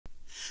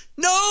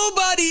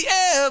Nobody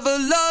ever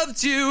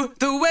loved you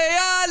the way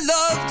I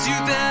loved you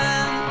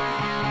then.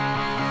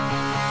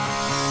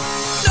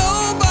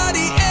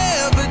 Nobody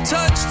ever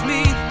touched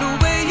me the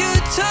way you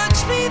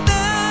touched me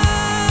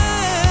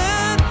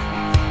then.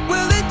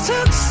 Well, it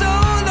took so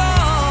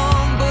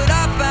long, but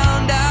I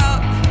found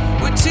out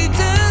what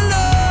cheating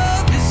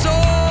love is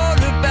all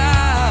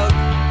about.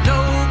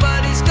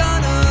 Nobody's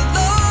gonna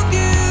love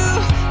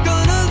you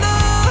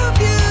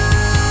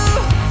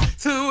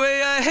the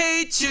way I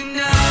hate you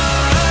now.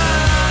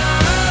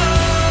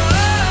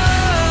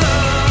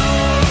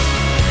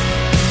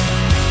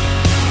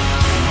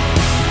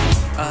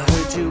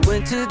 You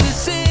went to the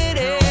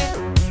city,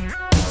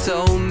 you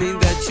told me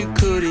that you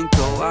couldn't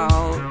go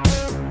out.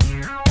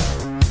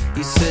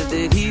 You said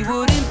that he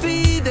wouldn't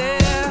be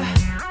there.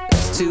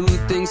 There's two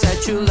things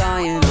that you're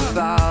lying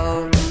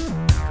about.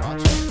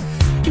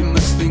 You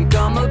must think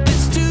I'm a bit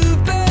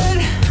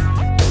stupid,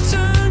 but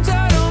turns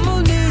out I'm a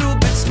little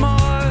bit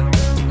smart.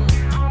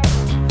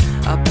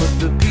 I put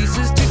the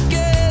pieces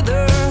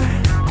together,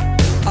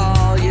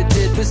 all you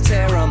did was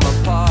tear them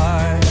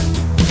apart.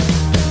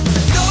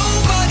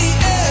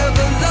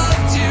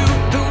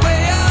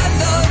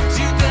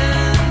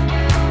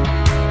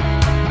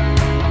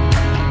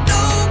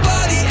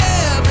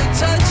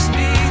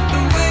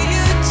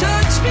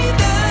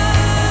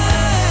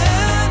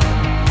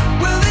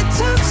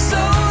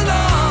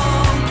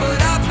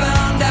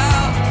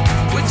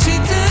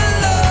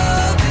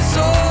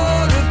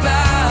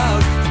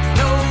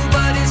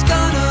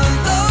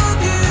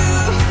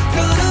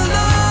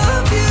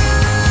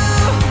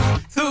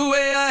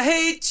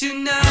 You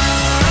now.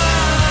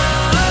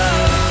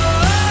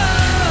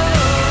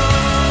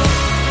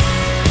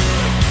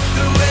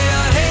 The way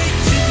I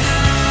hate you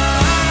now.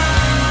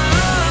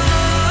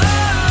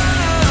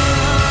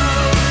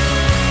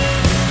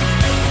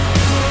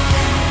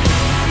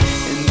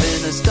 And then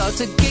I start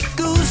to get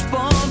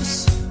goosebumps,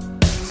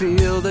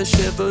 feel the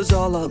shivers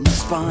all up my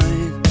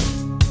spine.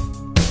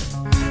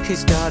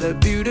 He's got a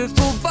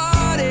beautiful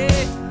body,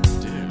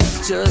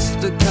 just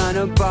the kind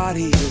of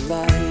body you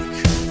like.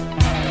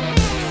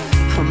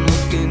 I'm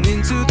looking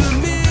into the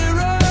mirror,